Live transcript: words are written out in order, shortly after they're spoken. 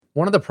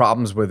One of the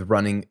problems with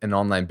running an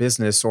online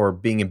business or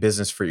being in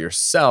business for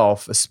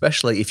yourself,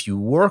 especially if you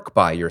work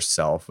by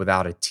yourself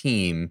without a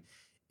team,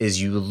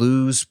 is you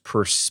lose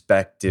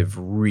perspective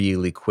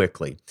really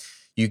quickly.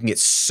 You can get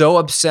so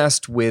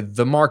obsessed with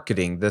the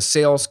marketing, the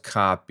sales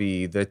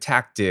copy, the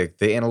tactic,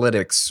 the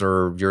analytics,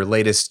 or your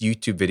latest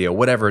YouTube video,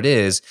 whatever it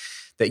is,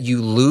 that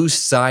you lose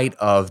sight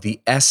of the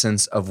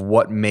essence of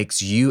what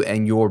makes you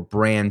and your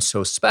brand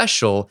so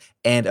special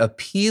and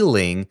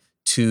appealing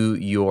to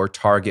your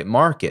target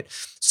market.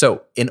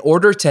 So, in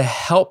order to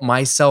help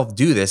myself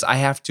do this, I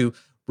have to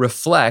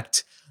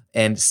reflect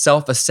and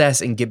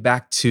self-assess and get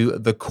back to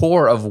the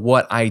core of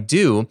what I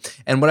do.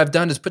 And what I've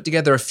done is put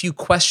together a few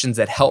questions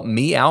that help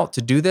me out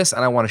to do this,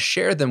 and I want to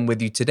share them with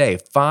you today.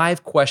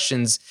 5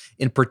 questions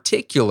in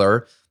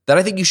particular that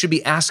I think you should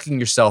be asking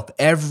yourself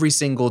every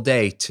single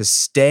day to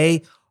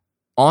stay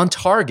on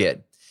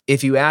target.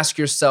 If you ask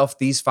yourself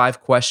these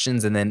 5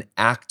 questions and then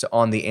act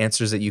on the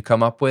answers that you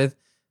come up with,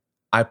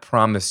 I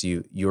promise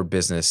you, your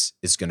business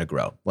is going to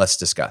grow. Let's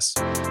discuss.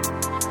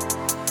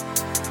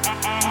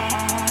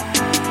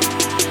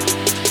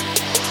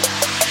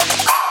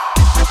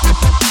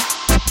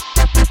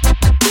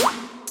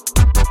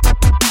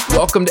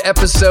 Welcome to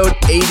episode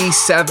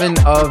 87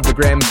 of The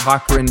Graham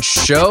Cochran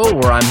Show,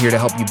 where I'm here to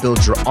help you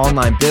build your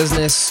online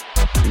business,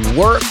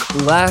 work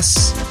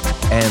less,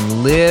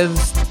 and live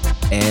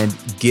and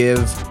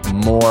give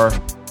more.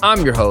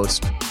 I'm your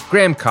host,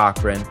 Graham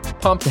Cochran.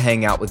 Pumped to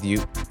hang out with you.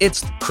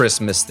 It's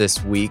Christmas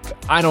this week.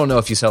 I don't know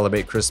if you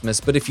celebrate Christmas,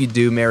 but if you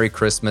do, Merry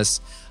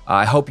Christmas.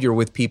 I hope you're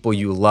with people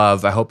you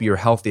love. I hope you're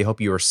healthy. I hope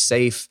you are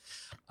safe.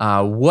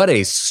 What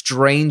a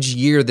strange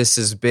year this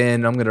has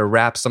been. I'm going to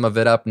wrap some of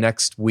it up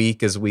next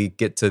week as we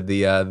get to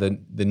the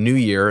new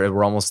year, and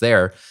we're almost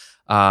there.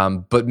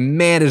 But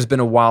man, it has been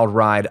a wild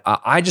ride.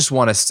 I just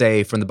want to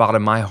say from the bottom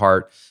of my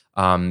heart,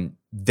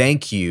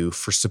 thank you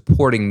for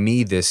supporting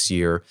me this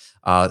year.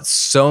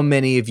 So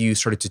many of you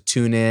started to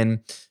tune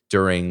in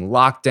during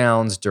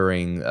lockdowns,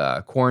 during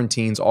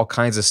quarantines, all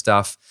kinds of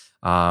stuff.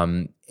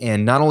 And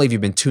not only have you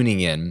been tuning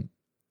in,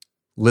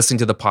 listening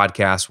to the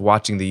podcast,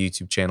 watching the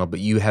YouTube channel, but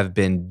you have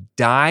been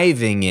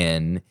diving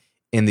in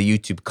the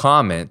YouTube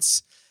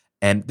comments.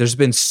 And there's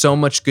been so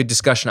much good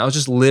discussion. I was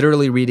just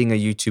literally reading a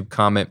YouTube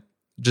comment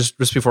just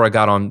before I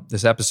got on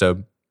this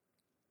episode,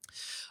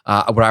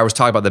 where I was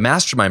talking about the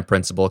mastermind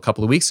principle a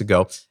couple of weeks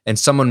ago, and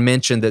someone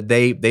mentioned that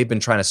they've been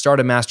trying to start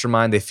a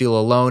mastermind, they feel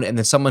alone, and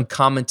then someone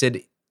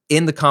commented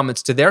in the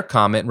comments to their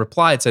comment and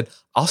replied, said,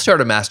 I'll start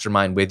a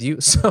mastermind with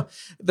you. So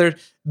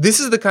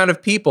this is the kind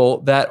of people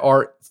that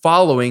are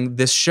following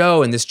this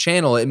show and this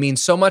channel. It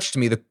means so much to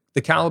me.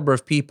 The caliber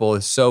of people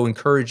is so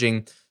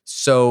encouraging,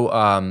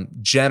 so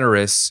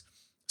generous,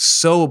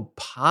 so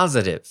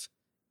positive.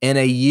 In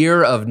a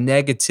year of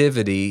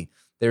negativity,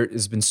 there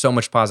has been so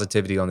much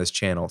positivity on this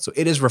channel. So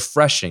it is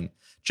refreshing.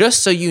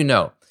 Just so you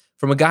know,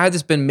 from a guy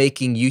that's been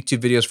making YouTube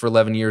videos for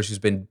 11 years, who's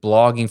been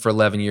blogging for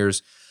 11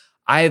 years,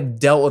 I have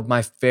dealt with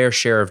my fair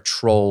share of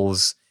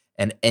trolls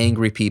and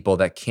angry people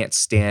that can't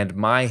stand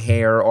my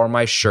hair or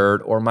my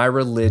shirt or my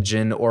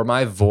religion or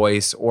my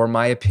voice or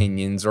my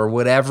opinions or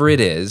whatever it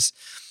is,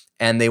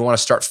 and they want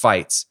to start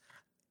fights.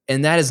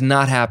 And that is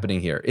not happening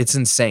here. It's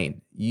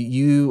insane.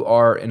 You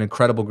are an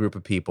incredible group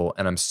of people,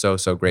 and I'm so,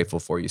 so grateful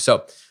for you.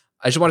 So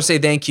I just want to say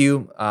thank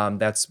you.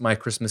 That's my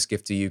Christmas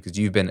gift to you because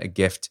you've been a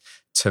gift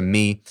to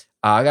me.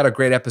 I got a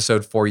great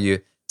episode for you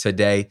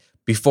today.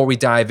 Before we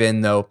dive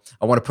in, though,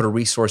 I want to put a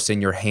resource in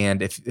your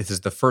hand. If this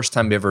is the first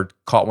time you ever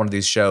caught one of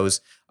these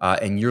shows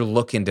and you're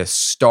looking to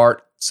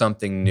start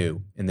something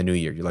new in the new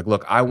year, you're like,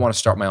 look, I want to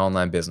start my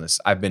online business.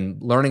 I've been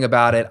learning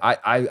about it.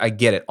 I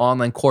get it.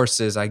 Online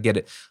courses, I get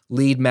it.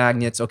 Lead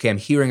magnets. Okay, I'm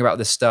hearing about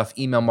this stuff,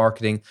 email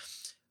marketing.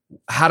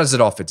 How does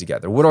it all fit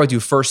together? What do I do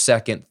first,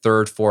 second,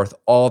 third, fourth,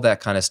 all that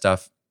kind of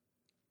stuff?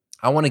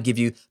 I want to give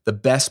you the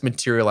best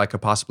material I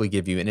could possibly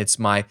give you, and it's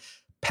my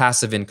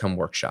passive income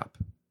workshop.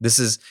 This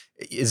is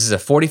a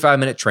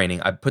 45-minute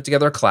training. I put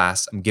together a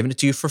class. I'm giving it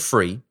to you for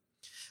free.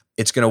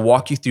 It's going to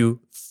walk you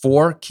through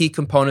 4 key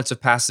components of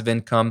passive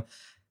income,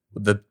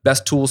 the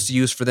best tools to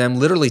use for them,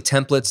 literally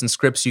templates and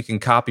scripts you can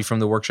copy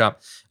from the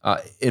workshop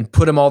and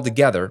put them all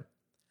together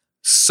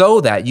so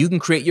that you can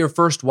create your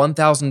first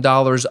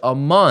 $1,000 a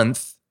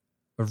month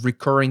of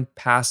recurring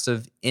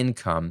passive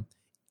income,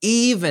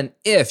 even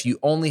if you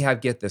only have,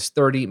 get this,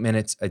 30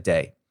 minutes a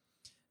day.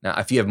 Now,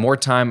 if you have more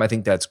time, I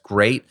think that's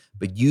great,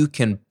 but you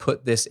can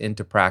put this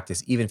into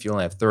practice even if you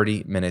only have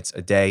 30 minutes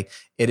a day.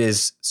 It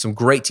is some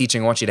great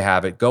teaching. I want you to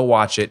have it. Go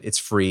watch it. It's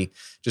free.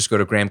 Just go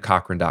to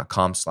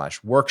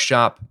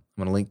grahamcochran.com/workshop. I'm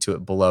going to link to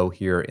it below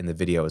here in the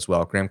video as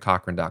well,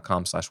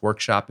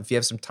 grahamcochran.com/workshop. If you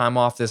have some time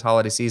off this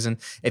holiday season,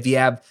 if you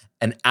have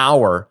an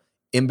hour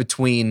in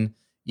between,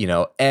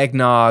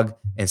 eggnog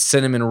and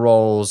cinnamon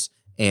rolls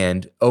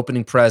and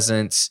opening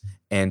presents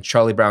and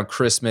Charlie Brown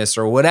Christmas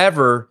or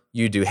whatever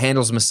you do,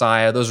 Handel's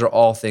Messiah, those are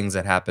all things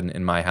that happen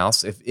in my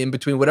house. If in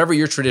between whatever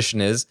your tradition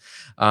is,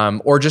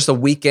 or just a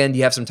weekend,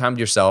 you have some time to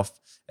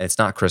yourself, and it's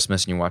not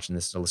Christmas and you're watching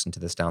this to listen to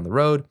this down the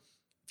road,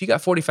 if you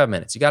got 45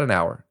 minutes, you got an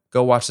hour,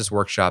 go watch this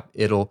workshop.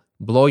 It'll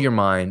blow your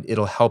mind.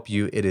 It'll help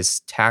you. It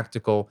is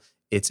tactical.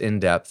 It's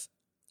in-depth,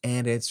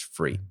 and it's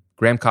free.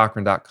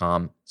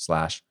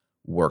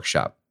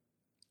 GrahamCochran.com/workshop.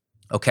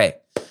 Okay,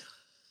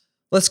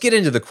 let's get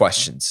into the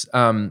questions.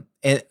 And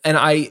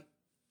I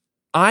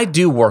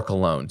do work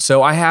alone.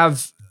 So I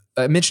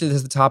mentioned this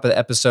at the top of the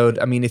episode.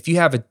 I mean, if you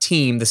have a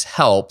team, this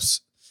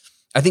helps.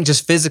 I think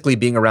just physically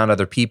being around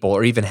other people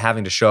or even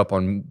having to show up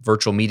on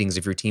virtual meetings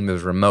if your team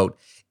is remote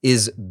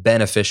is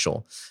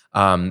beneficial.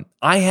 I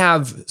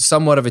have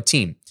somewhat of a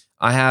team.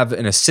 I have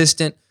an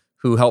assistant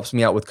who helps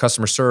me out with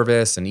customer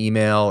service and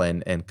email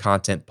and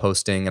content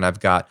posting. And I've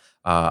got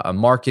a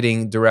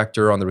marketing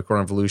director on the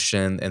Recording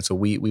Revolution. And so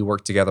we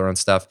work together on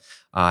stuff.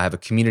 I have a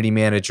community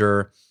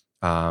manager.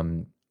 My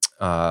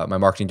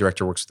marketing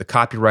director works with the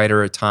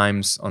copywriter at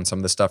times on some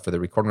of the stuff for the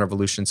Recording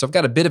Revolution. So I've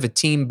got a bit of a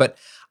team, but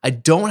I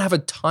don't have a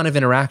ton of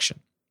interaction.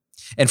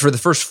 And for the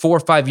first 4 or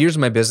 5 years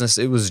of my business,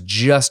 it was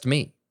just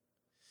me.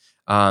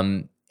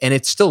 And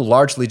it's still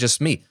largely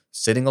just me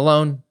sitting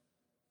alone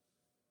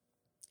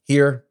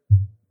here,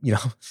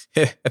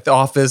 at the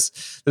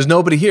office. There's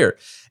nobody here.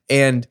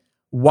 And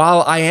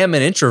while I am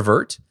an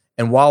introvert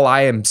and while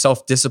I am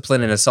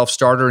self-disciplined and a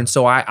self-starter, and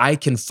so I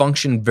can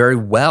function very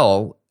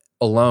well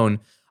alone,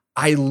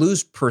 I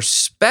lose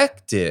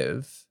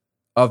perspective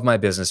of my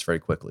business very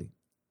quickly.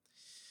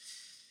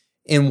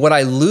 And what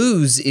I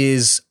lose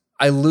is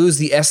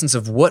the essence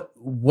of what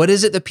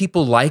is it that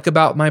people like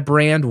about my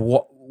brand?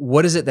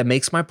 What is it that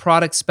makes my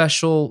product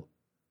special?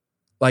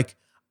 Like,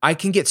 I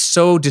can get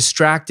so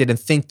distracted and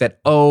think that,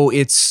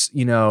 it's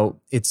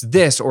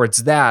this or it's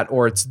that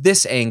or it's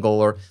this angle,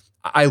 or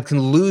I can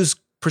lose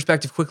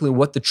perspective quickly on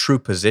what the true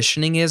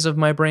positioning is of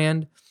my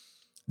brand.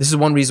 This is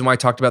one reason why I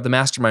talked about the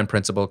mastermind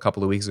principle a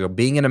couple of weeks ago.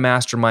 Being in a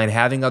mastermind,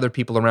 having other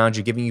people around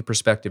you, giving you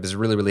perspective is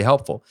really, really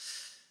helpful.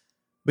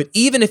 But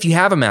even if you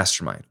have a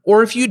mastermind,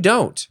 or if you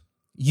don't,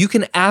 you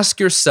can ask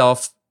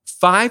yourself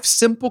 5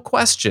 simple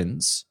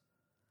questions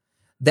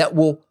that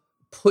will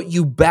put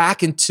you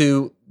back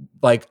into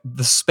like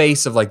the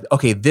space of like,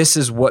 okay, this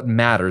is what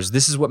matters.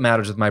 This is what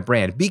matters with my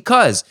brand.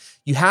 Because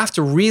you have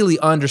to really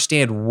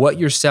understand what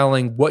you're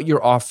selling, what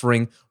you're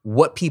offering,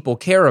 what people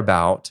care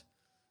about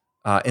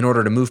in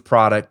order to move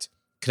product,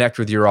 connect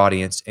with your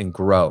audience, and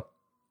grow.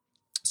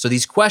 So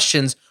these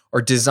questions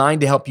are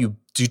designed to help you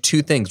do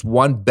 2 things.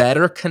 1,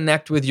 better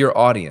connect with your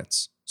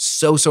audience.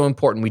 So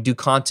important. We do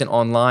content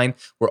online.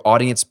 We're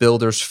audience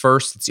builders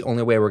first. It's the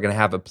only way we're going to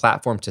have a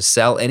platform to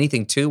sell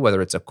anything to,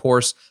 whether it's a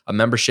course, a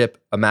membership,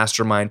 a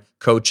mastermind,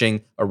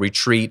 coaching, a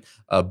retreat,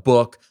 a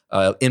book,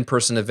 an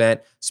in-person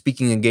event,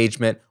 speaking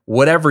engagement,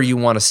 whatever you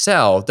want to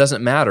sell,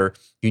 doesn't matter.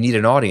 You need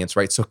an audience,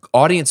 right? So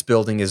audience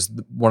building is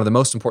one of the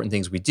most important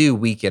things we do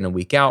week in and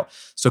week out.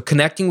 So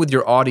connecting with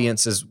your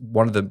audience is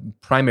one of the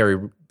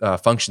primary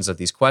functions of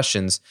these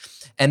questions.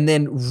 And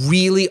then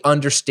really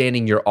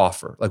understanding your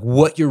offer, like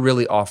what you're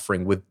really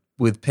offering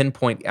with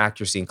pinpoint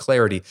accuracy and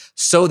clarity,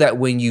 so that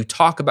when you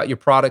talk about your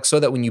product, so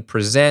that when you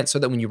present, so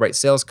that when you write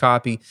sales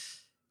copy,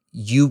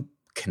 you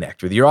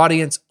connect with your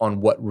audience on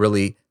what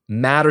really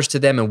matters to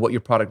them and what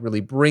your product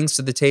really brings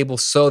to the table,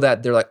 so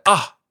that they're like,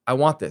 I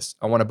want this,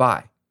 I want to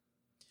buy.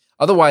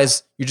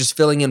 Otherwise, you're just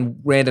filling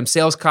in random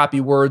sales copy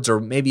words, or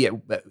maybe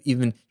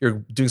even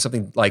you're doing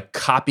something like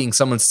copying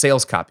someone's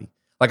sales copy.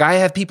 Like, I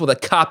have people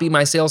that copy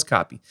my sales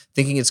copy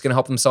thinking it's going to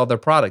help them sell their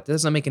product. It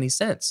doesn't make any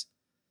sense.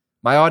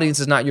 My audience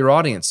is not your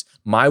audience.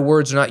 My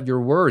words are not your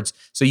words.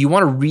 So you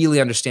want to really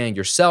understand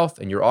yourself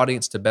and your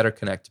audience to better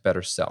connect, to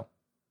better sell.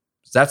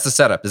 So that's the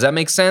setup. Does that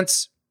make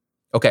sense?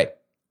 Okay,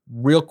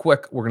 real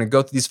quick, we're going to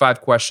go through these 5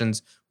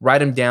 questions, write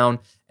them down,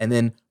 and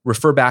then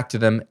refer back to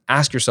them.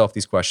 Ask yourself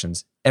these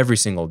questions every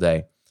single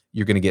day.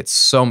 You're going to get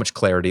so much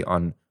clarity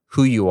on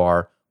who you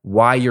are,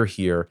 why you're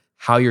here,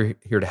 how you're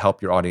here to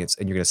help your audience,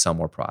 and you're going to sell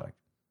more product.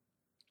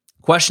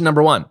 Question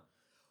number 1,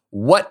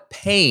 what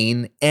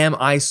pain am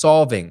I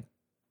solving?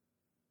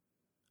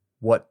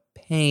 What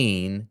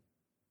pain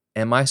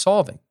am I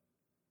solving?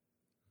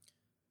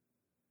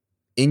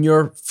 In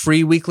your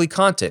free weekly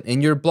content, in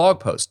your blog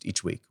post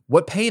each week,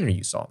 what pain are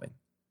you solving?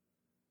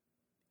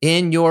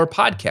 In your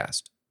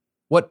podcast,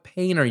 what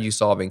pain are you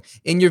solving?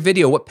 In your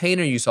video, what pain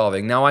are you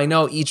solving? Now, I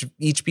know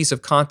each piece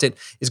of content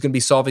is going to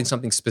be solving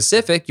something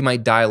specific. You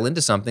might dial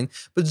into something,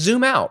 but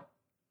zoom out.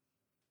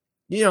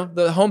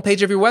 The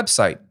homepage of your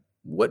website.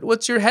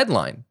 What's your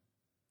headline?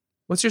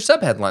 What's your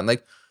subheadline?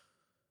 Like,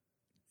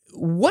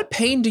 what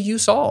pain do you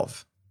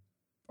solve?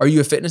 Are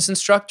you a fitness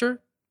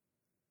instructor?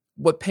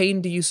 What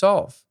pain do you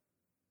solve?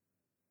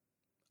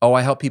 Oh,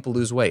 I help people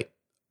lose weight.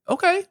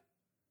 Okay,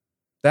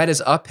 that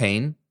is a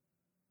pain.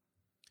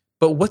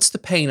 But what's the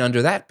pain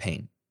under that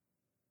pain?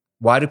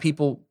 Why do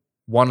people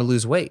want to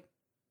lose weight?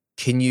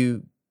 Can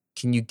you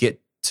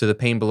get to the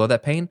pain below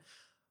that pain?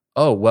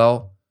 Oh,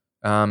 well,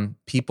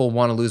 people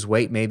want to lose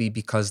weight maybe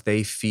because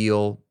they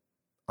feel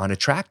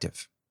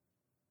unattractive.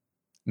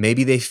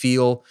 Maybe they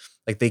feel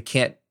like they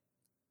can't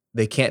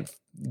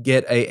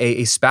get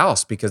a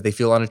spouse because they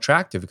feel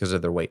unattractive because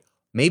of their weight.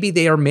 Maybe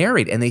they are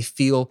married and they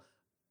feel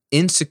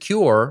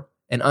insecure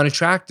and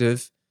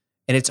unattractive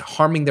and it's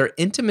harming their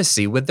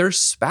intimacy with their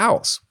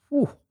spouse.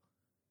 Whew,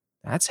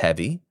 that's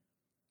heavy.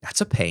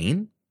 That's a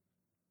pain.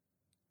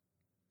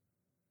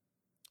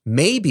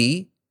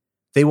 Maybe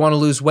they want to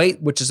lose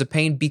weight, which is a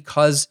pain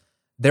because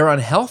they're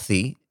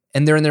unhealthy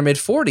and they're in their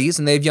mid-40s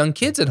and they have young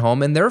kids at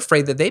home and they're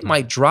afraid that they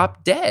might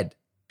drop dead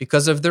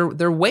because of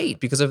their weight,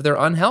 because of their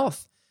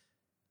unhealth.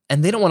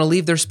 And they don't want to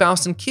leave their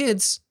spouse and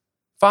kids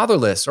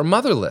fatherless or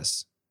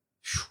motherless.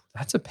 Whew,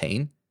 that's a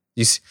pain.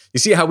 You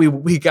see how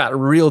we got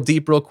real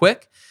deep real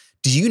quick?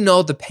 Do you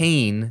know the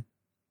pain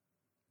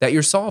that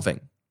you're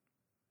solving?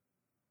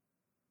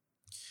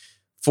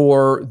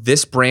 For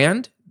this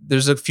brand,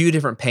 there's a few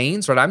different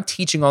pains, right? I'm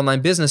teaching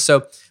online business.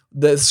 So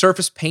the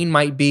surface pain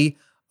might be,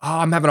 oh,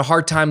 I'm having a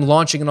hard time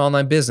launching an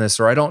online business,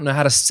 or I don't know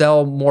how to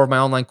sell more of my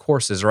online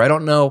courses, or I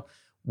don't know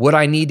what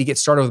I need to get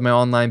started with my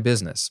online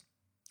business.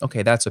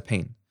 Okay, that's a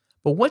pain.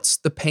 But what's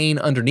the pain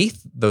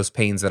underneath those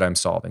pains that I'm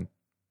solving?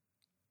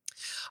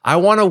 I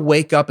want to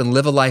wake up and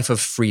live a life of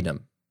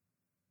freedom.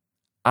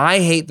 I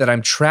hate that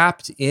I'm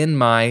trapped in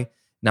my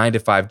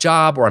 9-to-5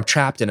 job, or I'm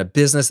trapped in a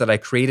business that I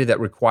created that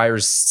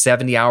requires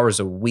 70 hours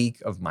a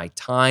week of my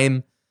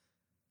time.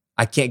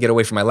 I can't get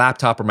away from my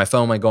laptop or my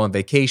phone when I go on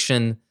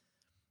vacation.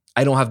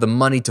 I don't have the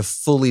money to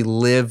fully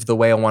live the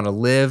way I want to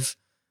live.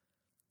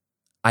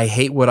 I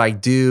hate what I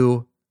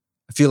do.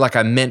 I feel like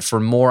I'm meant for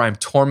more. I'm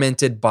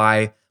tormented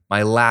by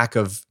my lack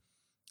of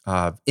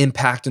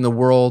impact in the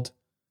world.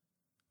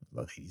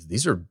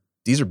 These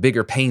are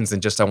bigger pains than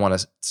just I want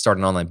to start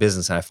an online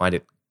business and I find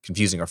it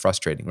confusing or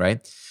frustrating,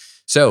 right?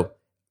 So,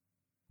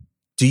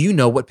 do you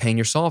know what pain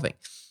you're solving?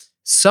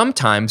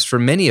 Sometimes for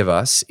many of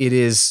us, it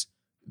is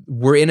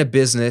we're in a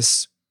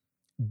business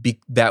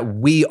that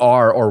we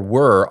are or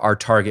were our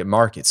target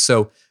market.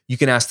 So you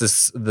can ask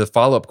the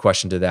follow-up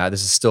question to that.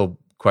 This is still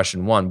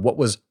question one. What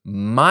was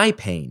my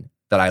pain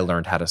that I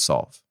learned how to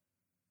solve?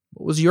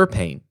 What was your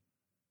pain?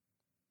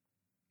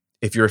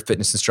 If you're a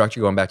fitness instructor,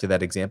 going back to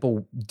that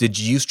example, did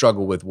you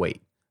struggle with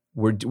weight?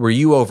 Were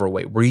you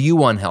overweight? Were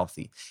you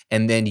unhealthy?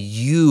 And then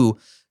you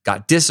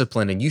got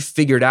disciplined and you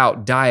figured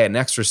out diet and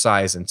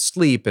exercise and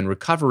sleep and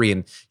recovery,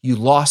 and you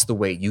lost the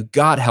weight. You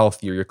got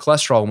healthier. Your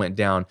cholesterol went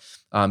down.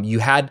 You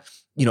had,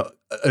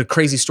 a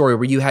crazy story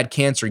where you had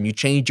cancer and you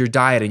changed your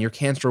diet and your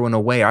cancer went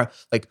away.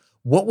 Like,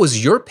 what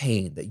was your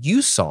pain that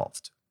you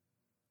solved?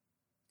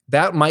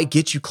 That might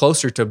get you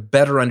closer to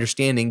better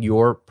understanding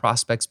your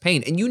prospect's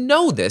pain. And you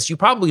know this, you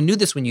probably knew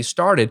this when you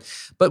started,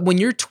 but when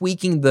you're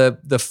tweaking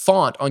the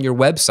font on your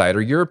website,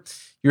 or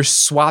you're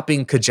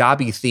swapping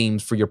Kajabi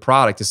themes for your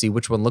product to see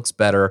which one looks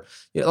better,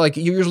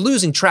 you're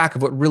losing track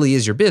of what really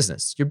is your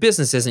business. Your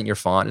business isn't your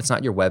font, it's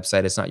not your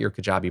website, it's not your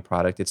Kajabi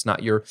product, it's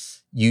not your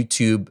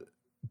YouTube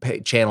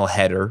channel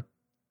header.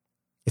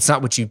 It's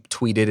not what you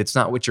tweeted. It's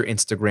not what your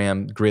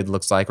Instagram grid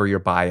looks like or your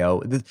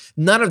bio.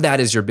 None of that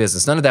is your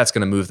business. None of that's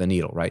going to move the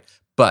needle, right?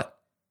 But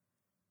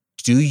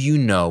do you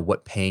know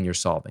what pain you're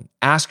solving?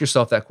 Ask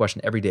yourself that question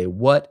every day.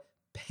 What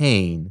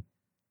pain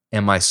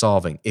am I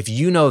solving? If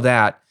you know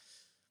that,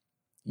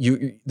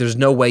 there's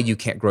no way you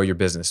can't grow your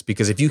business,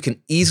 because if you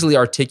can easily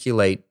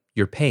articulate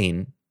your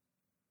pain,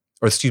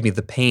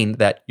 the pain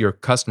that your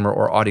customer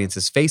or audience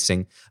is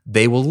facing,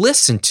 they will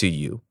listen to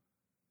you.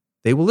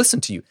 They will listen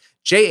to you.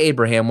 Jay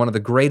Abraham, one of the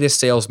greatest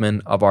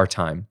salesmen of our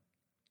time,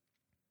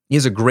 he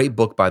has a great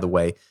book, by the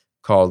way,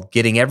 called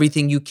Getting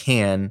Everything You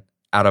Can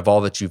Out of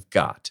All That You've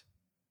Got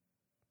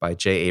by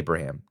Jay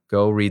Abraham.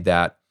 Go read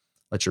that.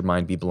 Let your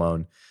mind be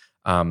blown.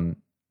 One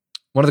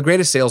of the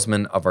greatest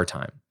salesmen of our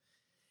time.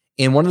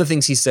 And one of the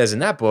things he says in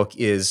that book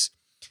is,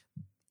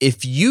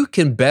 if you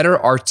can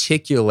better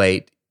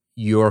articulate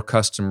your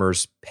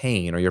customer's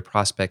pain or your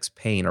prospect's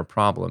pain or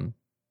problem,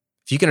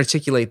 if you can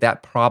articulate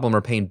that problem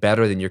or pain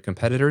better than your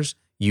competitors,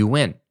 you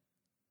win.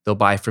 They'll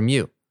buy from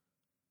you.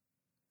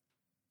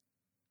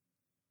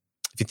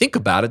 If you think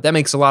about it, that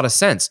makes a lot of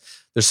sense.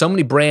 There's so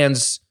many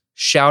brands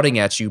shouting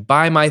at you,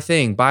 buy my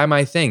thing, buy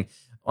my thing.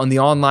 On the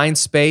online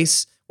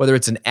space, whether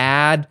it's an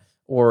ad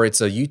or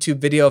it's a YouTube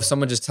video of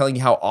someone just telling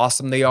you how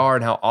awesome they are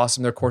and how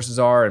awesome their courses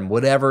are and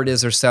whatever it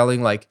is they're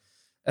selling, like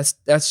it's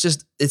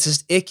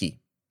just icky.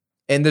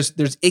 And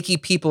there's icky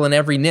people in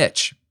every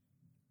niche.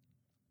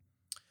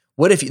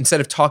 What if, instead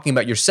of talking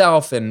about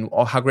yourself and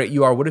how great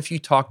you are, what if you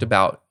talked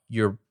about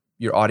your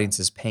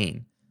audience's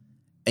pain,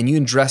 and you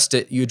addressed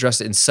it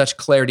in such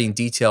clarity and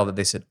detail that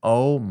they said,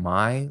 "Oh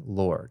my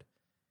Lord,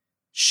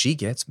 she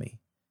gets me.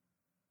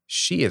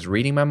 She is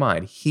reading my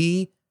mind.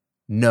 He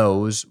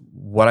knows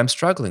what I'm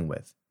struggling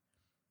with."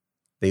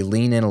 They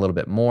lean in a little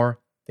bit more.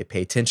 They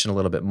pay attention a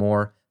little bit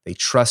more. They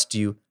trust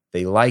you.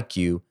 They like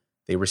you.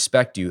 They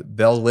respect you.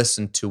 They'll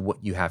listen to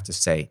what you have to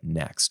say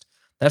next.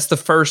 That's the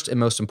first and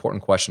most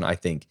important question, I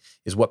think,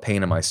 is what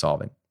pain am I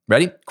solving?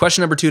 Ready?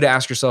 Question number 2 to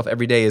ask yourself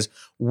every day is,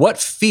 what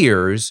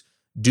fears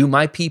do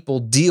my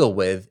people deal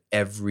with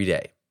every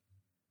day?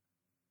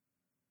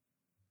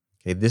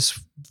 Okay, this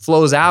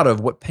flows out of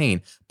what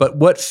pain, but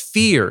what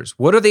fears?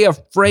 What are they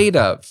afraid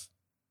of?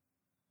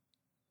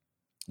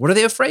 What are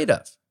they afraid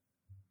of?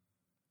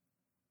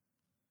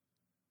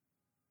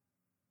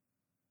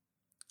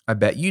 I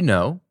bet you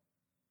know.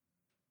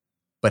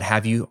 But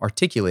have you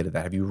articulated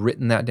that? Have you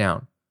written that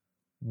down?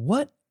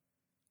 What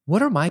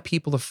are my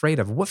people afraid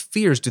of? What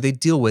fears do they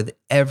deal with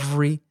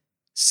every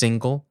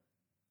single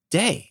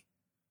day?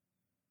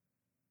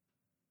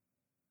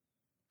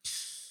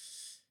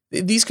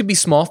 These could be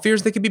small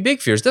fears, they could be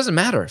big fears. Doesn't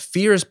matter.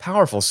 Fear is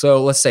powerful.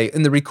 So let's say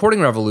in the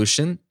recording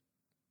revolution,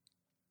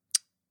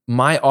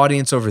 my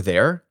audience over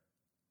there,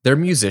 they're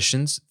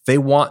musicians. They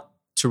want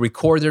to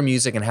record their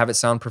music and have it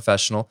sound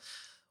professional.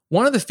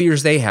 One of the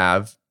fears they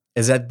have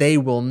is that they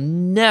will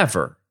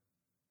never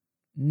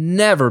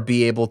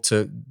be able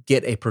to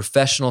get a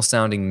professional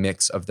sounding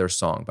mix of their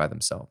song by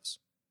themselves.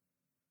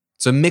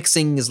 So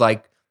mixing is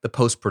like the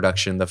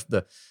post-production,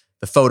 the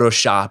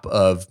Photoshop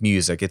of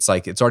music. It's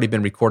like it's already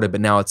been recorded,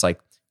 but now it's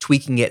like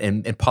tweaking it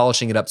and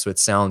polishing it up so it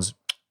sounds,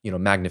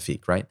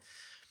 magnifique, right?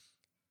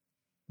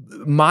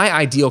 My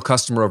ideal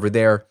customer over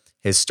there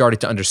has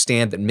started to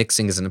understand that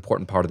mixing is an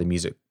important part of the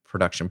music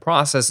production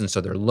process, and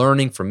so they're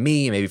learning from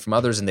me, maybe from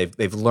others, and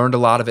they've learned a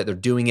lot of it. They're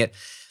doing it,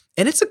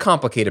 and it's a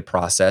complicated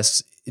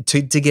process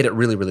to get it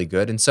really, really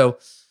good. And so,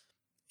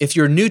 if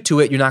you're new to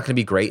it, you're not going to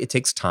be great. It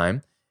takes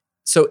time.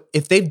 So,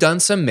 if they've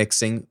done some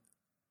mixing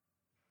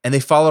and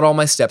they followed all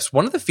my steps,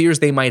 one of the fears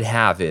they might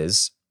have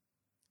is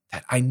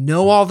that I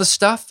know all the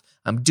stuff,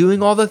 I'm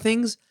doing all the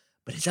things,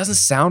 but it doesn't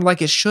sound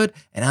like it should,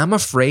 and I'm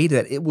afraid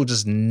that it will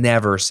just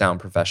never sound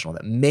professional,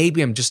 that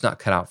maybe I'm just not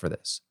cut out for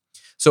this.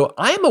 So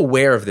I'm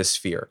aware of this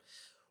fear.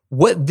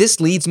 What this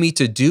leads me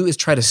to do is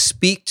try to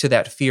speak to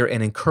that fear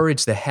and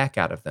encourage the heck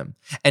out of them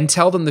and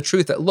tell them the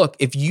truth that, look,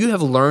 if you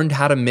have learned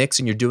how to mix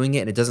and you're doing it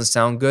and it doesn't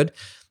sound good,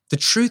 the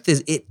truth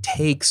is it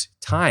takes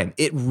time.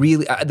 It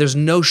really, there's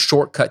no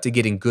shortcut to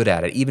getting good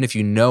at it, even if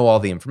you know all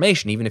the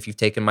information, even if you've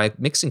taken my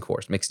mixing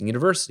course, Mixing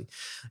University.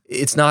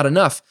 It's not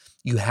enough.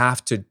 You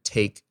have to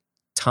take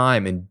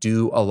time and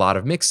do a lot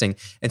of mixing.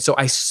 And so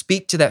I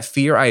speak to that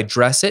fear, I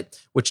address it,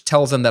 which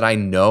tells them that I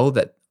know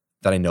that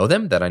I know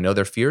them, that I know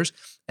their fears,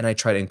 and I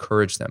try to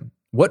encourage them.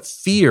 What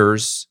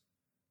fears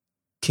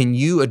can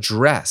you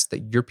address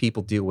that your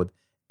people deal with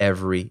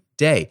every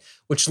day?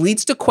 Which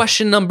leads to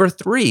question number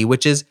 3,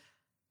 which is,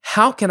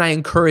 how can I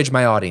encourage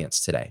my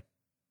audience today?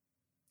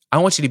 I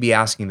want you to be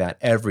asking that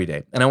every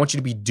day, and I want you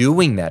to be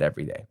doing that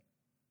every day.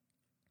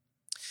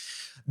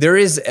 There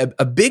is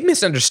a big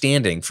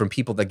misunderstanding from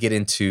people that get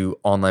into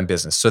online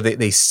business. So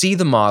they see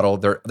the model,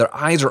 their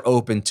eyes are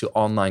open to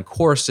online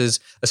courses,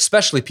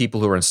 especially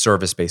people who are in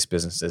service-based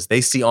businesses.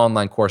 They see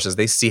online courses,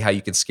 they see how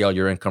you can scale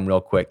your income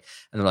real quick,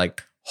 and they're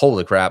like,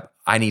 holy crap,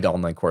 I need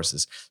online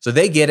courses. So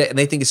they get it, and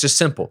they think it's just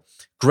simple.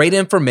 Great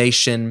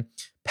information,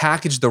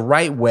 packaged the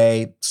right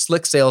way,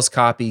 slick sales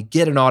copy,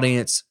 get an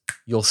audience,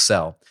 you'll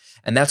sell.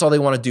 And that's all they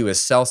want to do is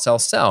sell, sell,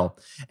 sell.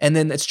 And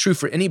then it's true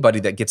for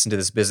anybody that gets into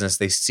this business.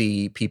 They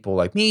see people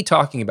like me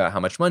talking about how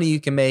much money you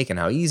can make and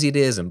how easy it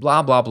is and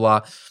blah, blah,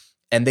 blah.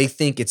 And they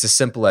think it's as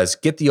simple as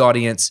get the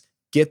audience,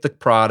 get the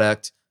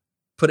product,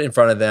 put it in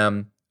front of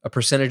them, a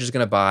percentage is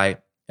going to buy,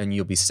 and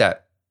you'll be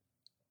set.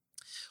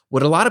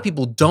 What a lot of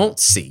people don't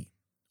see,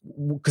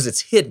 because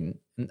it's hidden,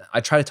 and I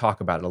try to talk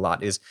about it a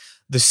lot, is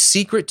the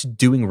secret to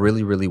doing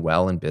really, really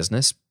well in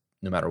business,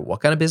 no matter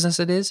what kind of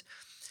business it is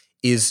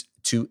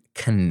to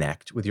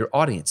connect with your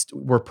audience.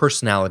 We're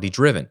personality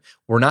driven.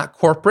 We're not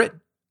corporate.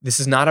 This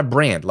is not a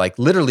brand. Like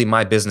literally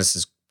my business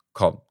is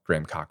called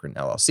Graham Cochran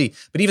LLC.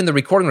 But even the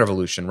recording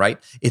revolution,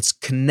 right? It's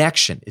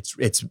connection.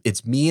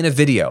 It's me in a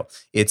video.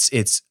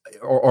 It's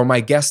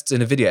my guests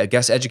in a video,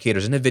 guest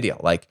educators in a video,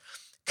 like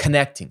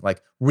connecting.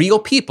 Like real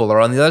people are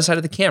on the other side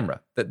of the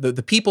camera.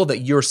 The people that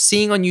you're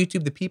seeing on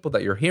YouTube, the people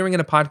that you're hearing in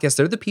a podcast,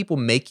 they're the people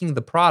making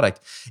the product.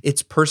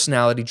 It's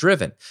personality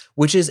driven,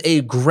 which is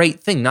a great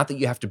thing. Not that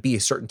you have to be a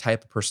certain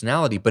type of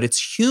personality, but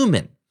it's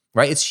human,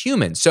 right? It's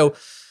human. So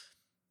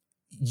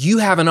you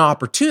have an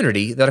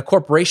opportunity that a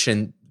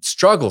corporation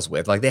struggles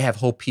with. Like they have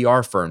whole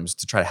PR firms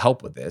to try to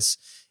help with this.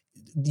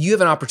 You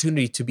have an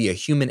opportunity to be a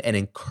human and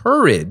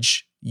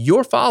encourage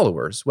your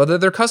followers, whether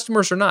they're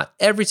customers or not,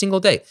 every single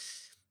day.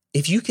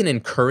 If you can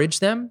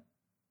encourage them,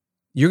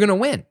 you're going to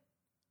win.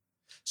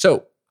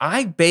 So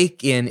I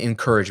bake in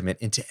encouragement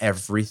into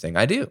everything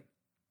I do.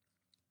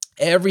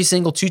 Every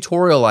single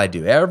tutorial I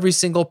do, every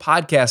single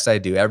podcast I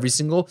do, every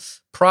single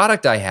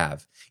product I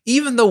have,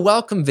 even the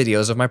welcome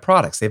videos of my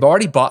products. They've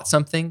already bought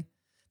something.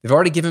 They've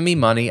already given me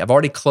money. I've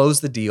already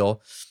closed the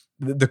deal.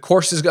 The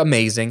course is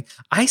amazing.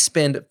 I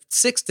spend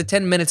 6 to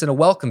 10 minutes in a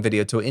welcome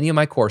video to any of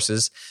my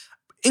courses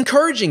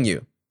encouraging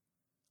you.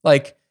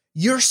 Like,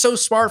 you're so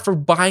smart for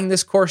buying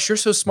this course. You're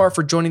so smart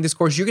for joining this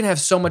course. You're going to have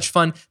so much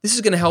fun. This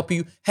is going to help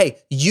you. Hey,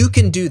 you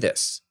can do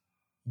this.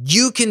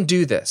 You can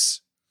do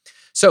this.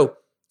 So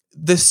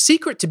the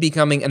secret to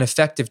becoming an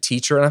effective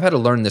teacher, and I've had to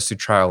learn this through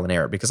trial and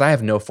error because I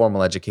have no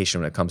formal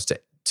education when it comes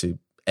to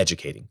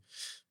educating.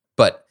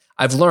 But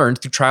I've learned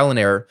through trial and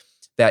error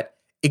that,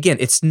 again,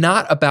 it's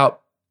not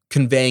about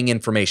conveying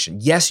information.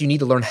 Yes, you need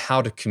to learn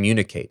how to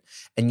communicate,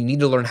 and you need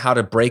to learn how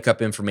to break up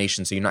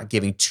information so you're not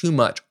giving too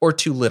much or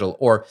too little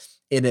or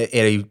in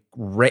a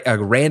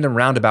random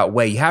roundabout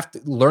way. You have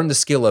to learn the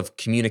skill of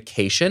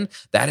communication.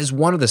 That is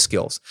one of the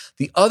skills.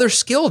 The other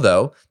skill,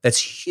 though,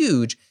 that's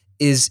huge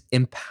is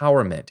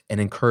empowerment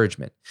and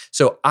encouragement.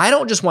 So I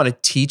don't just want to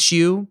teach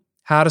you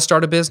how to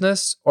start a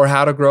business or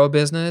how to grow a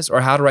business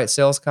or how to write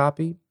sales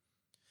copy.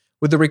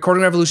 With the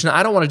Recording Revolution,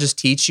 I don't want to just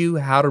teach you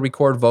how to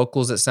record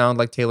vocals that sound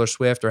like Taylor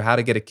Swift or how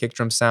to get a kick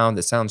drum sound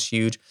that sounds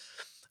huge.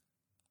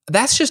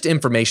 That's just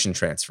information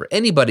transfer.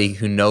 Anybody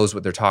who knows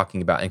what they're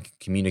talking about and can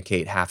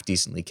communicate half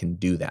decently can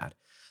do that.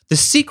 The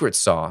secret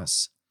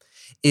sauce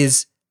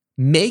is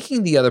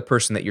making the other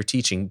person that you're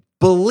teaching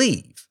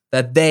believe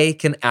that they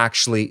can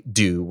actually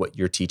do what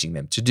you're teaching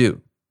them to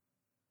do.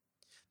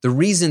 The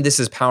reason this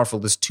is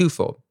powerful is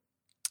twofold,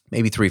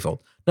 maybe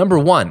threefold. Number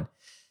one,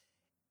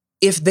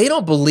 if they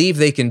don't believe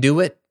they can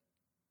do it,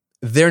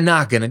 they're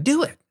not going to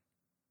do it.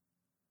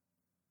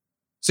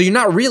 So you're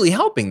not really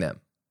helping them.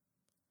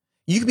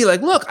 You can be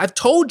like, look, I've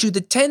told you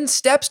the 10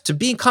 steps to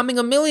becoming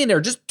a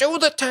millionaire. Just do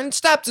the 10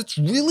 steps. It's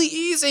really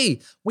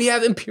easy. We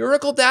have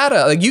empirical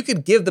data. Like, you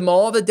could give them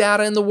all the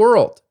data in the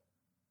world.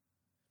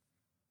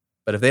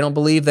 But if they don't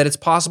believe that it's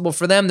possible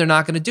for them, they're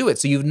not going to do it.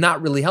 So you've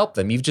not really helped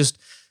them. You've just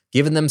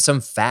given them some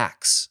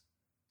facts.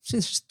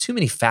 There's just too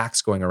many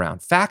facts going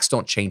around. Facts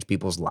don't change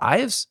people's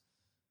lives,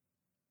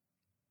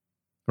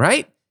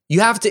 right? You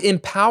have to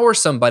empower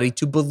somebody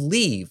to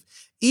believe,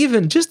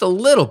 even just a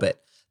little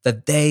bit,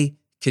 that they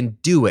can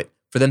do it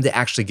for them to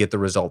actually get the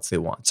results they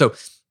want. So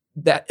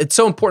that it's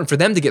so important for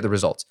them to get the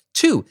results.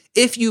 Two,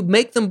 if you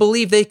make them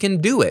believe they can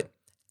do it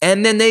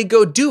and then they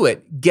go do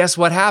it, guess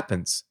what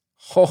happens?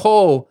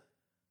 Ho,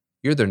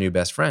 you're their new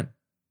best friend.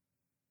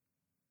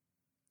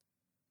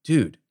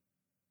 Dude,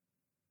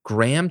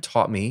 Graham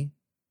taught me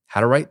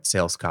how to write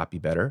sales copy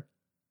better.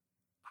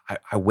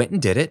 I went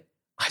and did it.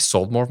 I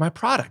sold more of my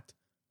product.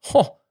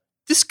 Oh,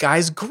 this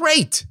guy's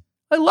great.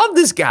 I love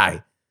this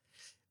guy.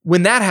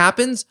 When that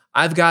happens,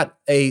 I've got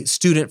a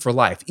student for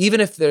life.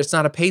 Even if it's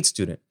not a paid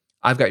student,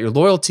 I've got your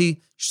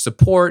loyalty,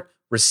 support,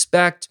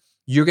 respect.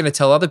 You're going to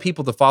tell other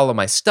people to follow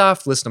my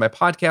stuff, listen to my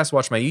podcast,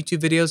 watch my YouTube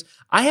videos.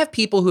 I have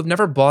people who've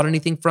never bought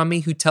anything from me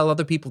who tell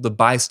other people to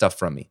buy stuff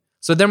from me.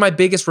 So they're my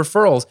biggest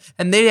referrals,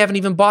 and they haven't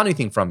even bought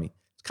anything from me.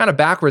 It's kind of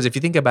backwards if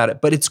you think about it,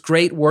 but it's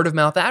great word of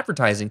mouth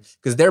advertising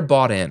because they're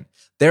bought in.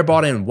 They're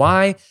bought in.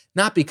 Why?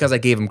 Not because I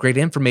gave them great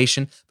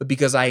information, but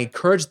because I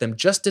encouraged them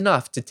just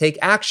enough to take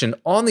action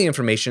on the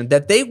information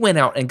that they went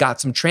out and got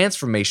some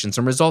transformation,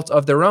 some results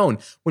of their own.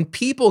 When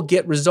people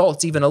get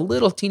results, even a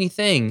little teeny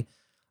thing,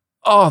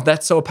 oh,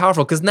 that's so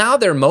powerful because now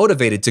they're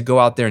motivated to go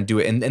out there and do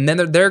it. And then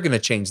they're going to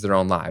change their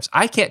own lives.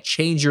 I can't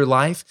change your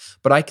life,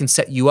 but I can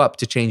set you up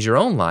to change your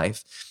own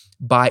life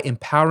by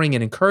empowering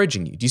and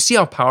encouraging you. Do you see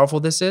how powerful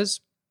this is?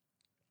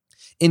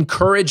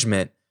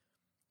 Encouragement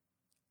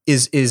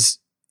is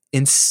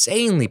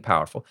insanely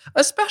powerful,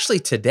 especially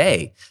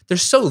today.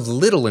 There's so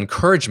little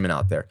encouragement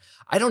out there.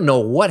 I don't know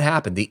what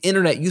happened. The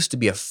internet used to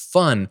be a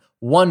fun,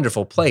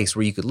 wonderful place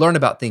where you could learn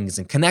about things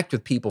and connect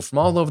with people from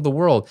all over the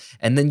world.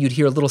 And then you'd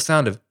hear a little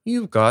sound of,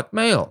 you've got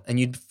mail. And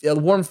you'd feel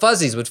warm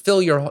fuzzies would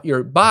fill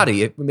your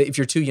body. If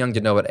you're too young to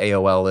know what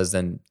AOL is,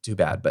 then too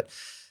bad. But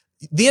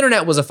the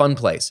internet was a fun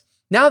place.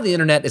 Now the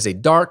internet is a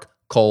dark,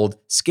 cold,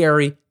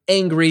 scary,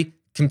 angry,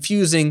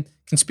 confusing,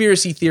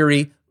 conspiracy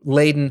theory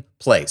laden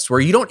place where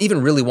you don't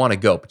even really want to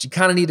go, but you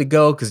kind of need to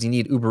go because you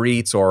need Uber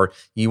Eats or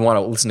you want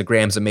to listen to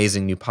Graham's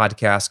amazing new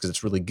podcast because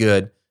it's really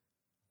good.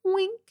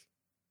 Wink.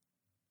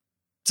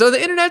 So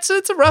the internet's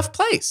it's a rough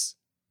place.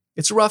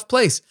 It's a rough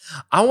place.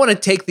 I want to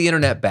take the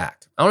internet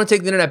back. I want to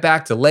take the internet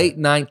back to late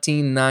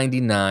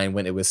 1999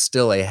 when it was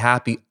still a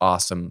happy,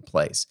 awesome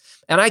place.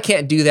 And I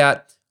can't do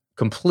that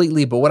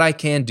completely, but what I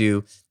can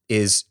do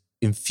is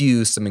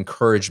infuse some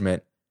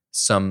encouragement,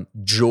 some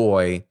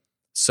joy,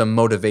 some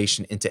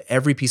motivation into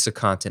every piece of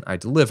content I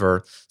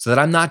deliver so that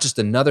I'm not just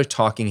another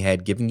talking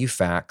head giving you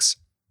facts.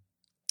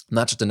 I'm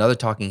not just another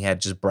talking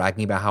head just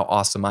bragging about how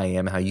awesome I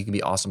am and how you can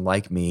be awesome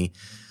like me.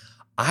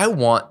 I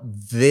want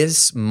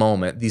this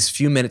moment, these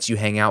few minutes you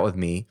hang out with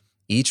me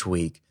each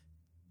week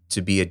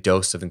to be a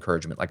dose of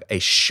encouragement, like a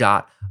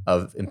shot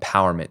of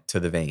empowerment to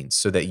the veins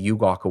so that you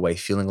walk away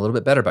feeling a little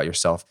bit better about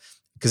yourself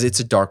because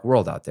it's a dark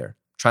world out there.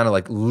 Trying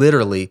to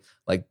literally,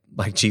 like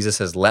Jesus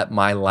says, let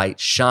my light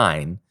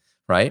shine,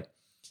 right?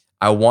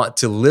 I want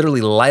to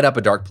literally light up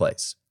a dark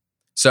place.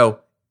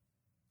 So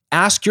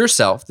ask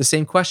yourself the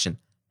same question.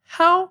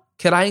 How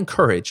can I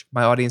encourage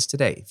my audience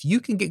today? If you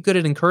can get good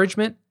at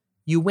encouragement,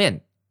 you win.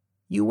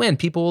 You win.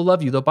 People will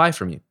love you. They'll buy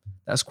from you.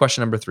 That's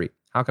question number 3.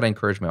 How can I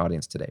encourage my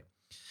audience today?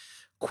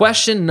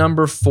 Question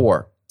number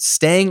 4,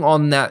 staying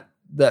on that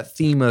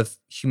theme of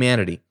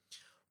humanity.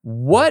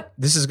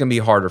 This is going to be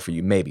harder for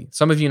you, maybe.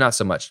 Some of you, not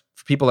so much.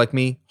 For people like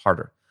me,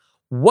 harder.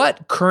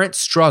 What current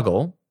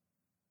struggle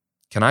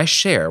can I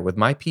share with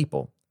my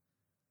people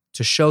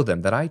to show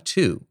them that I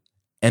too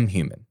am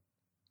human?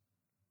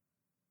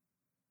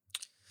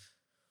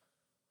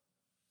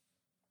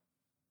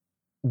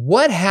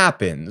 What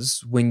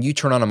happens when you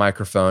turn on a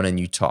microphone and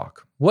you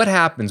talk? What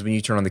happens when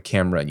you turn on the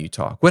camera and you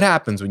talk? What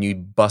happens when you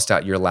bust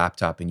out your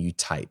laptop and you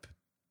type?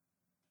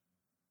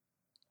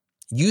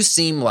 You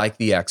seem like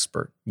the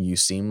expert. You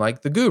seem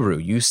like the guru.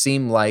 You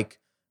seem like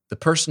the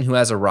person who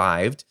has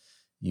arrived.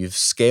 You've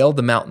scaled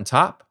the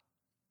mountaintop.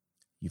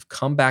 You've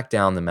come back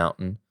down the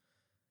mountain,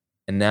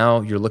 and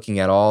now you're looking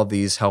at all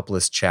these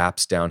helpless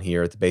chaps down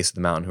here at the base of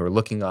the mountain who are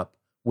looking up,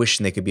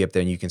 wishing they could be up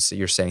there, and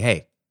you're saying,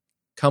 hey,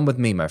 come with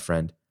me, my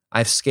friend.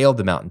 I've scaled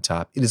the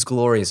mountaintop. It is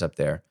glorious up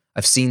there.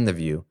 I've seen the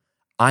view.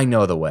 I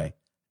know the way,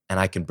 and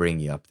I can bring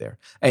you up there.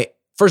 Hey,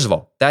 first of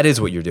all, that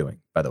is what you're doing,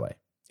 by the way,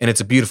 and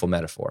it's a beautiful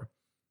metaphor.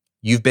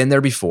 You've been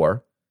there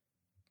before,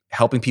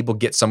 helping people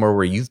get somewhere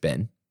where you've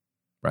been,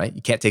 right?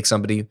 You can't take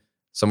somebody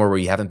somewhere where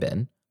you haven't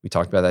been. We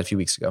talked about that a few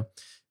weeks ago.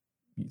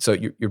 So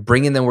you're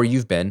bringing them where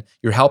you've been.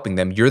 You're helping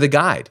them. You're the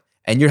guide,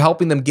 and you're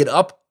helping them get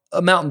up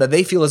a mountain that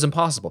they feel is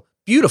impossible.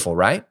 Beautiful,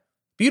 right?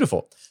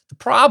 Beautiful. The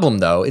problem,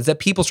 though, is that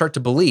people start to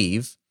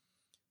believe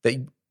that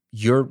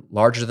you're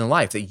larger than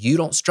life, that you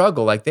don't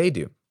struggle like they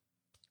do.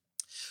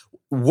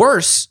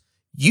 Worse,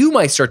 you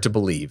might start to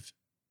believe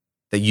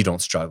that you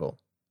don't struggle.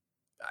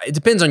 It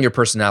depends on your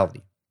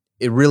personality.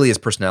 It really is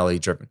personality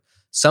driven.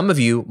 Some of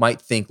you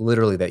might think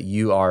literally that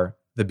you are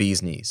the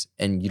bee's knees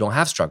and you don't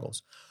have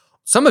struggles.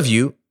 Some of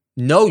you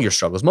know your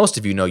struggles. Most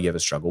of you know you have a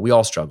struggle. We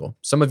all struggle.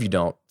 Some of you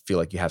don't feel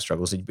like you have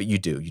struggles, but you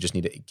do. You just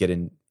need to get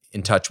in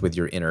touch with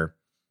your inner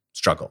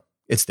struggle.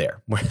 It's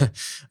there.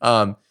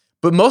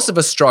 But most of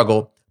us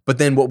struggle. But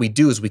then what we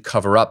do is we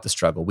cover up the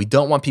struggle. We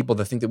don't want people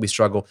to think that we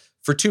struggle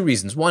for two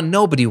reasons. One,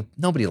 nobody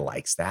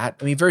likes that.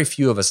 I mean, very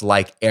few of us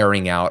like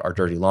airing out our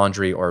dirty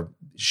laundry or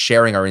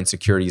sharing our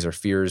insecurities or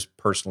fears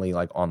personally,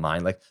 like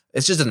online. Like,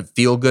 it just doesn't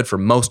feel good for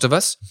most of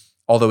us,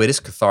 although it is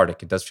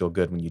cathartic. It does feel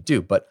good when you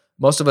do. But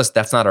most of us,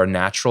 that's not our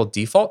natural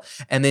default.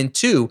 And then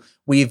two,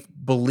 we've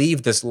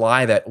believed this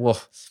lie that, well,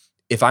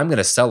 if I'm going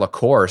to sell a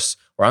course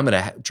or I'm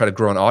going to try to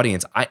grow an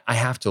audience, I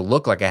have to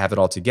look like I have it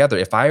all together.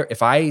 If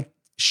I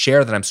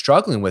share that I'm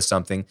struggling with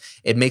something,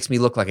 it makes me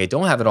look like I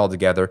don't have it all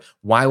together.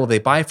 Why will they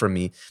buy from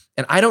me?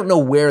 And I don't know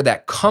where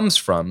that comes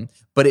from,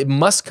 but it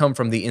must come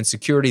from the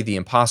insecurity, the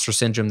imposter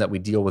syndrome that we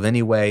deal with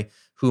anyway.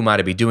 Who might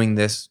I be doing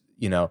this?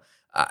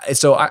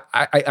 So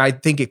I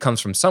think it comes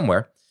from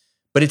somewhere,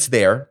 but it's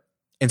there.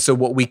 And so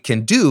what we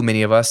can do,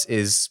 many of us,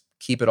 is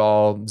keep it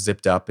all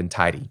zipped up and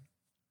tidy.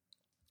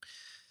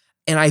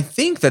 And I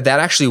think that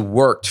actually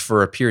worked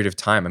for a period of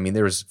time. I mean,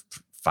 there was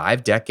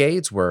 5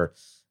 decades where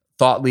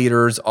thought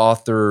leaders,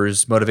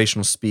 authors,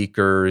 motivational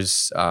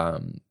speakers,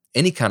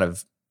 any kind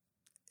of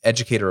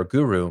educator or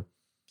guru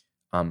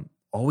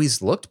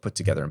always looked put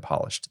together and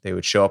polished. They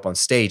would show up on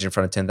stage in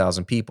front of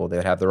 10,000 people. They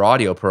would have their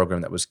audio program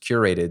that was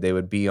curated. They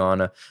would be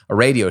on a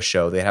radio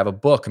show. They'd have a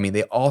book. I mean,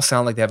 they all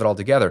sound like they have it all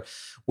together.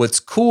 What's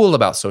cool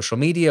about social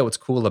media, what's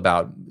cool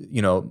about,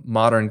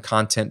 modern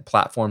content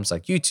platforms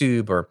like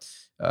YouTube or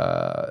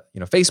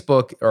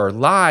Facebook or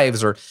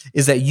Lives,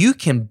 is that you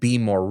can be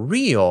more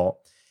real.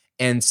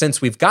 And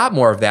since we've got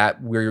more of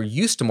that, we're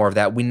used to more of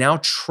that, we now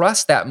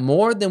trust that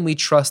more than we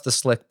trust the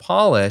slick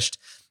polished.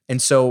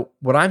 And so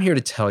what I'm here